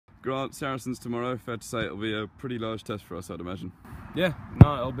Grant, Saracens tomorrow. Fair to say it'll be a pretty large test for us, I'd imagine. Yeah,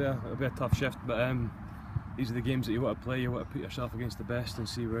 no, it'll be a tough shift, but these are the games that you want to play. You want to put yourself against the best and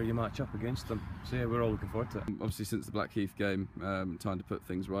see where you match up against them. So yeah, we're all looking forward to it. Obviously, since the Blackheath game, time to put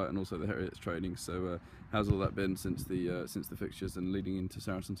things right, and also the Heritage training. So how's all that been since the fixtures and leading into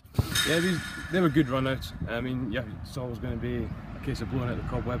Saracens? Yeah, they were good run-outs. I mean, yeah, it's always going to be a case of blowing out the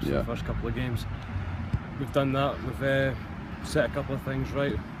cobwebs for the first couple of games. We've done that. We've set a couple of things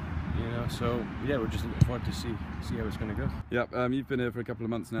right. You know, so yeah, we're just looking forward to see how it's going to go. Yep, you've been here for a couple of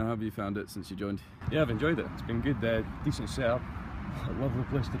months now. How have you found it since you joined? Yeah, I've enjoyed it. It's been good. Decent setup. A lovely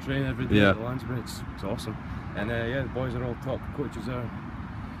place to train every day at the Lansbury. It's awesome. And yeah, the boys are all top. Coaches are,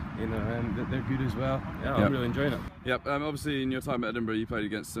 you know, they're good as well. Yeah, I'm really enjoying it. Yep. Obviously, in your time at Edinburgh, you played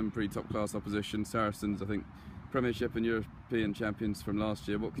against some pretty top class opposition. Saracens, I think, Premiership and European champions from last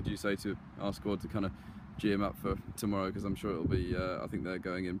year. What could you say to our squad to kind of G them up for tomorrow, because I'm sure it'll be. I think they're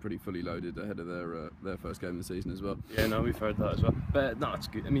going in pretty fully loaded ahead of their first game of the season as well. Yeah, no, we've heard that as well. But no, it's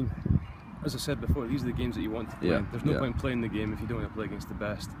good. I mean, as I said before, these are the games that you want to play. There's no point playing the game if you don't want to play against the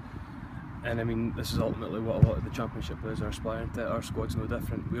best. And I mean, this is ultimately what a lot of the championship players are aspiring to. Our squad's no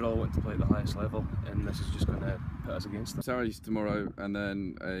different. We all want to play at the highest level, and this is just going to put us against them. Saracens tomorrow, and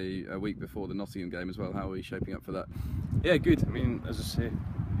then a week before the Nottingham game as well. How are we shaping up for that? Yeah, good. I mean, as I say,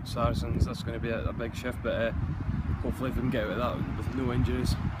 Saracens, that's going to be a big shift, but hopefully if we can get out of that with no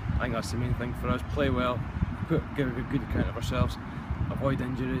injuries, I think that's the main thing for us. Play well, give a good account of ourselves, avoid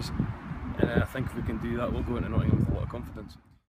injuries, and I think if we can do that, we'll go into Nottingham with a lot of confidence.